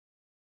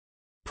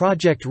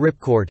Project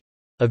Ripcord,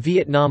 a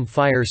Vietnam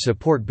fire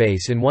support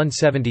base in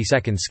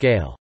 1/72nd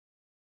scale.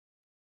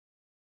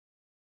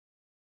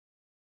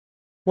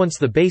 Once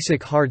the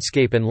basic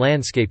hardscape and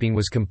landscaping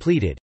was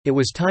completed, it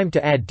was time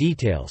to add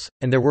details,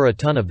 and there were a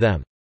ton of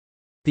them.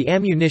 The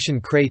ammunition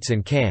crates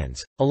and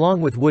cans,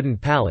 along with wooden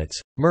pallets,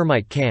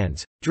 mermite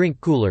cans, drink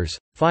coolers,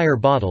 fire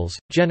bottles,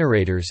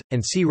 generators,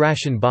 and sea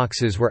ration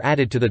boxes were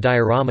added to the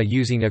diorama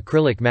using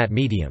acrylic matte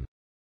medium.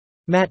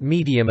 Matte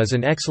medium is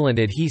an excellent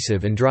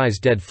adhesive and dries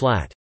dead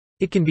flat.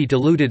 It can be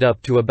diluted up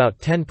to about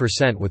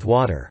 10% with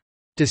water.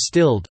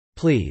 Distilled,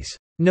 please.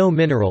 No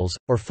minerals,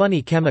 or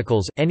funny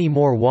chemicals, any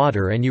more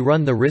water and you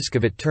run the risk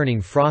of it turning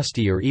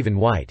frosty or even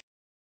white.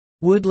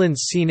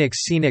 Woodlands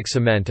Scenic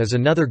cement is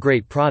another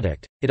great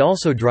product, it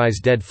also dries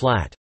dead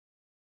flat.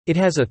 It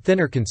has a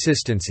thinner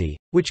consistency,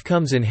 which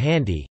comes in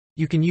handy.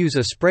 You can use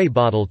a spray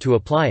bottle to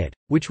apply it,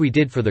 which we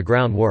did for the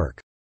groundwork.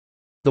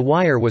 The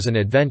wire was an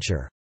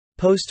adventure.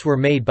 Posts were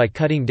made by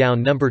cutting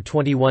down number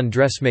 21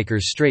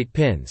 dressmaker's straight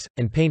pins,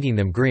 and painting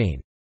them green.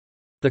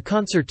 The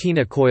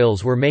concertina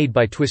coils were made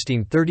by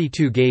twisting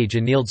 32-gauge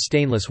annealed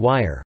stainless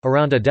wire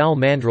around a dowel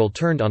mandrel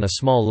turned on a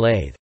small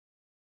lathe.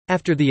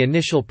 After the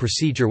initial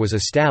procedure was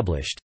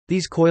established,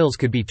 these coils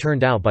could be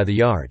turned out by the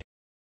yard.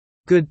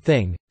 Good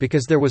thing,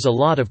 because there was a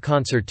lot of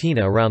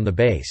concertina around the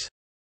base.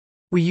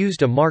 We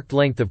used a marked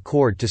length of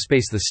cord to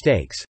space the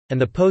stakes,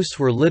 and the posts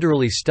were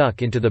literally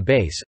stuck into the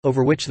base,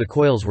 over which the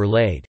coils were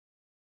laid.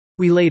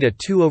 We laid a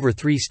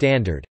 2/3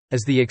 standard,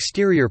 as the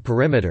exterior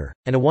perimeter,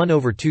 and a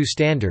 1/2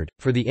 standard,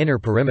 for the inner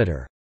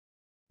perimeter.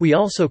 We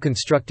also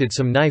constructed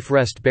some knife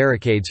rest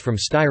barricades from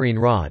styrene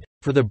rod,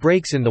 for the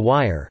breaks in the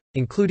wire,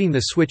 including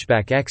the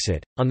switchback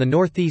exit, on the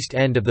northeast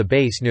end of the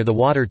base near the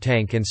water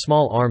tank and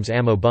small arms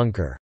ammo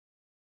bunker.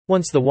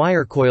 Once the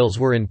wire coils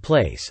were in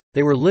place,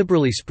 they were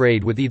liberally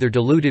sprayed with either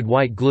diluted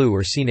white glue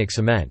or scenic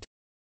cement.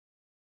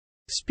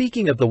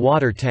 Speaking of the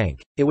water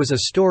tank, it was a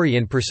story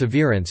in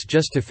perseverance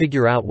just to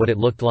figure out what it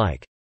looked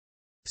like.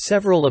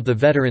 Several of the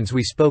veterans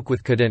we spoke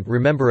with couldn't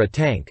remember a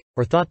tank,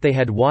 or thought they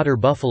had water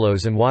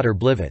buffaloes and water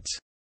blivets.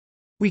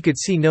 We could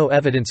see no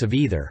evidence of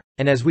either,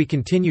 and as we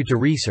continued to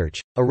research,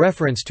 a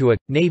reference to a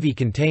Navy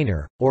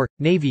container, or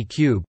Navy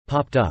cube,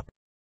 popped up.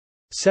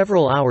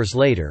 Several hours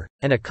later,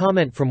 and a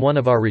comment from one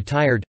of our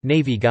retired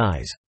Navy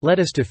guys led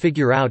us to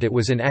figure out it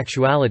was in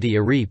actuality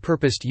a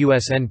repurposed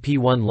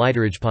USNP-1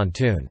 lighterage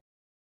pontoon.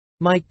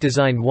 Mike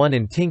designed one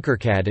in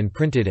Tinkercad and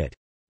printed it.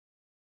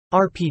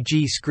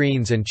 RPG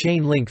screens and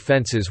chain link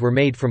fences were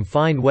made from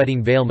fine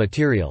wedding veil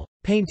material,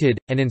 painted,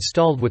 and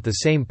installed with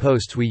the same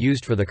posts we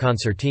used for the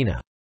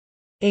concertina.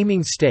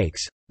 Aiming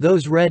stakes,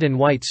 those red and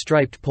white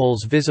striped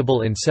poles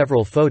visible in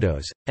several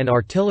photos, and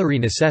artillery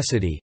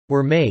necessity,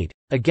 were made,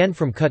 again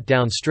from cut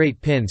down straight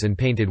pins and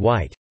painted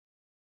white.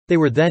 They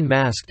were then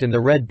masked and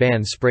the red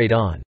bands sprayed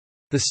on.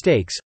 The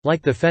stakes,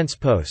 like the fence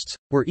posts,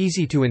 were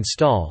easy to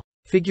install,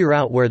 figure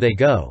out where they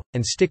go,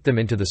 and stick them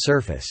into the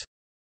surface.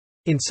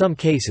 In some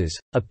cases,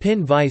 a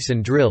pin vise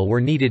and drill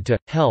were needed to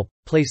help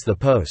place the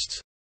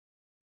posts.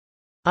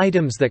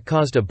 Items that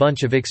caused a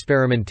bunch of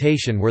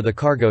experimentation were the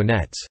cargo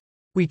nets.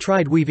 We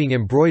tried weaving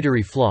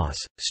embroidery floss,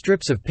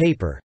 strips of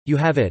paper, you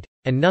have it,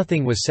 and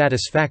nothing was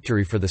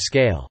satisfactory for the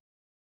scale.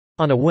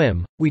 On a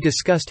whim, we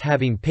discussed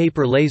having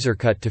paper laser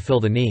cut to fill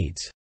the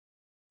needs.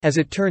 As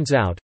it turns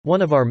out,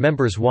 one of our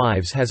members'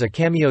 wives has a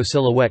cameo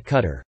silhouette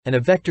cutter, and a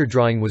vector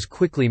drawing was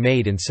quickly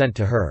made and sent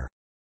to her.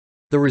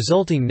 The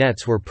resulting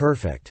nets were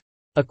perfect.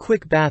 A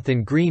quick bath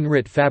in green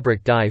RIT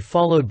fabric dye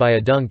followed by a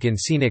dunk in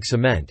scenic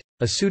cement,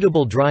 a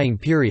suitable drying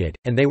period,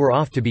 and they were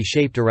off to be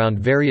shaped around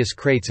various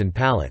crates and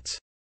pallets.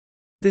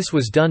 This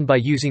was done by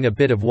using a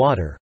bit of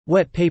water,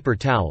 wet paper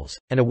towels,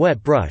 and a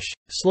wet brush,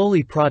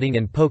 slowly prodding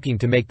and poking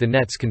to make the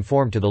nets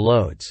conform to the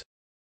loads.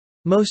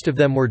 Most of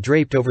them were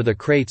draped over the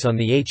crates on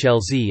the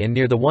HLZ and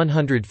near the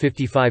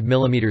 155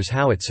 mm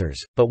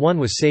howitzers, but one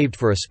was saved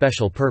for a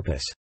special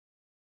purpose.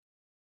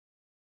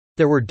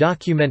 There were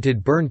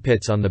documented burn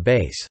pits on the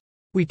base.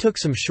 We took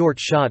some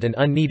short-shot and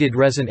unneeded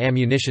resin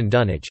ammunition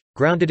dunnage,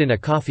 ground it in a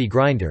coffee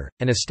grinder,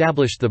 and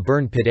established the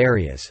burn pit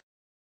areas.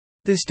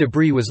 This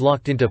debris was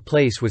locked into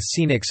place with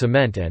scenic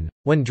cement and,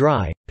 when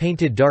dry,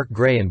 painted dark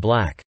gray and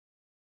black.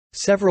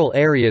 Several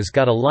areas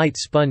got a light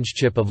sponge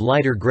chip of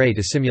lighter gray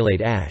to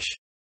simulate ash.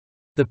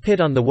 The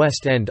pit on the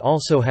west end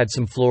also had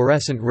some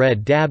fluorescent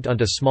red dabbed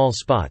onto small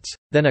spots,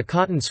 then a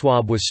cotton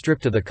swab was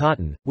stripped of the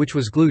cotton, which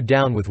was glued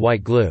down with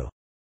white glue.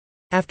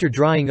 After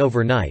drying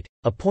overnight,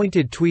 a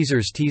pointed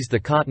tweezers teased the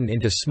cotton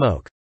into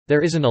smoke.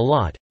 There isn't a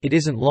lot, it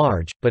isn't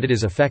large, but it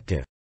is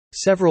effective.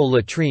 Several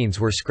latrines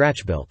were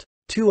scratch-built.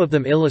 Two of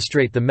them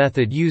illustrate the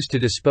method used to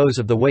dispose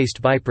of the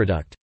waste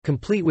byproduct,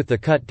 complete with the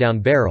cut-down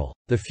barrel,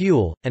 the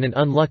fuel, and an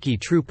unlucky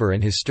trooper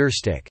and his stir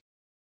stick.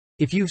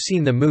 If you've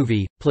seen the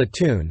movie,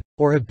 Platoon,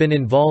 or have been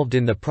involved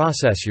in the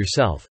process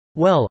yourself,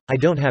 well, I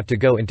don't have to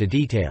go into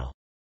detail.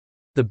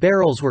 The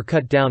barrels were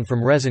cut down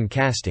from resin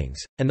castings,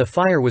 and the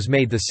fire was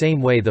made the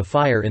same way the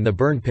fire in the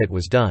burn pit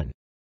was done.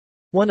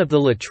 One of the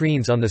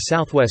latrines on the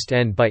southwest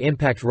end by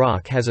Impact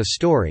Rock has a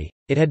story.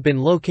 It had been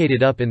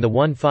located up in the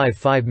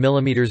 155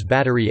 mm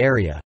battery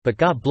area, but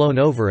got blown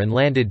over and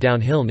landed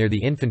downhill near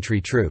the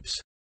infantry troops.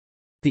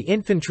 The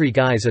infantry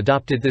guys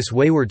adopted this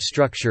wayward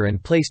structure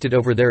and placed it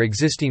over their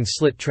existing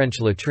slit trench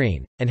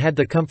latrine, and had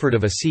the comfort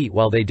of a seat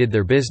while they did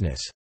their business.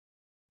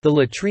 The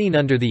latrine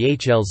under the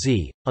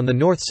HLZ, on the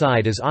north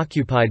side, is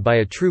occupied by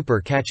a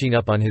trooper catching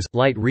up on his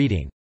light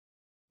reading.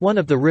 One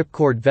of the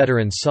Ripcord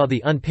veterans saw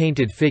the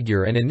unpainted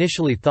figure and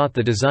initially thought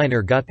the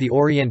designer got the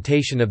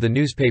orientation of the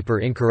newspaper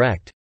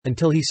incorrect,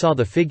 until he saw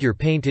the figure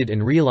painted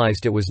and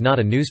realized it was not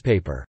a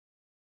newspaper.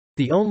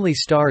 The only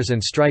stars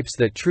and stripes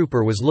that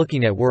trooper was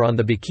looking at were on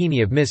the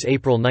bikini of Miss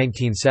April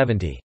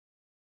 1970.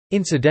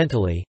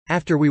 Incidentally,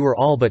 after we were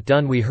all but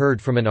done, we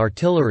heard from an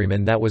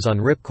artilleryman that was on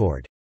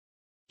Ripcord.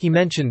 He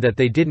mentioned that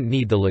they didn't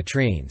need the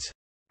latrines.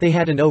 They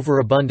had an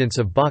overabundance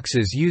of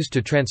boxes used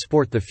to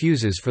transport the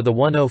fuses for the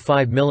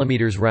 105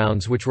 mm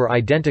rounds, which were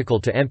identical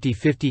to empty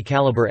 50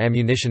 caliber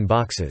ammunition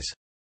boxes.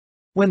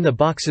 When the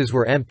boxes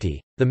were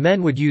empty, the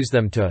men would use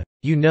them to,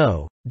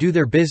 do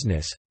their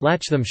business,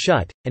 latch them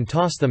shut, and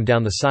toss them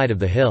down the side of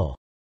the hill.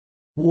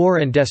 War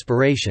and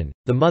desperation,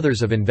 the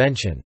mothers of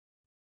invention.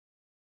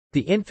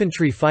 The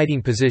infantry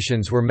fighting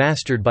positions were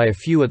mastered by a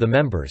few of the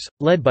members,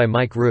 led by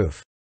Mike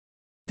Roof.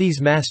 These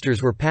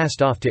masters were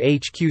passed off to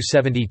HQ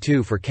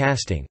 72 for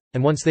casting,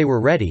 and once they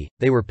were ready,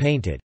 they were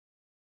painted.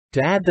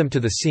 To add them to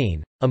the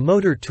scene, a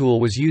motor tool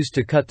was used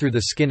to cut through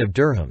the skin of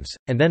dirhams,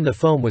 and then the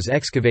foam was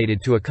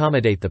excavated to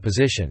accommodate the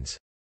positions.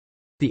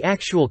 The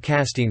actual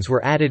castings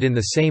were added in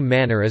the same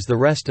manner as the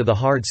rest of the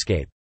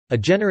hardscape. A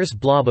generous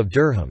blob of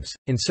dirhams,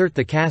 insert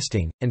the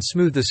casting, and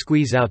smooth the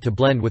squeeze out to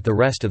blend with the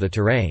rest of the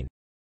terrain.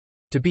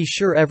 To be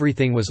sure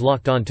everything was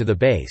locked onto the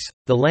base,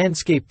 the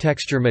landscape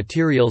texture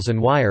materials and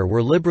wire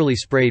were liberally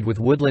sprayed with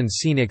Woodland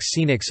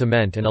Scenic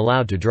cement and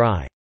allowed to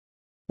dry.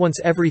 Once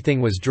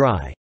everything was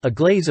dry, a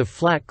glaze of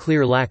flat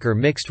clear lacquer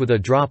mixed with a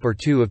drop or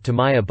two of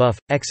Tamiya Buff,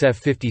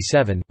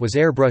 XF57, was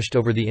airbrushed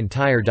over the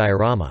entire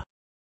diorama.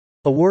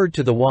 A word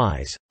to the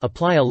wise,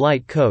 apply a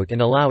light coat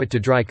and allow it to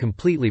dry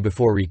completely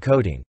before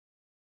recoating.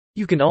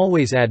 You can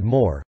always add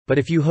more, but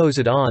if you hose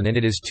it on and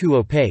it is too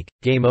opaque,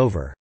 game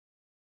over.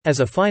 As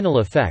a final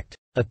effect,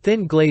 a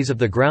thin glaze of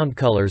the ground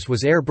colors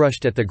was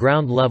airbrushed at the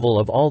ground level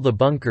of all the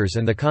bunkers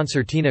and the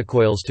concertina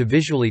coils to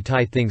visually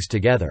tie things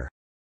together.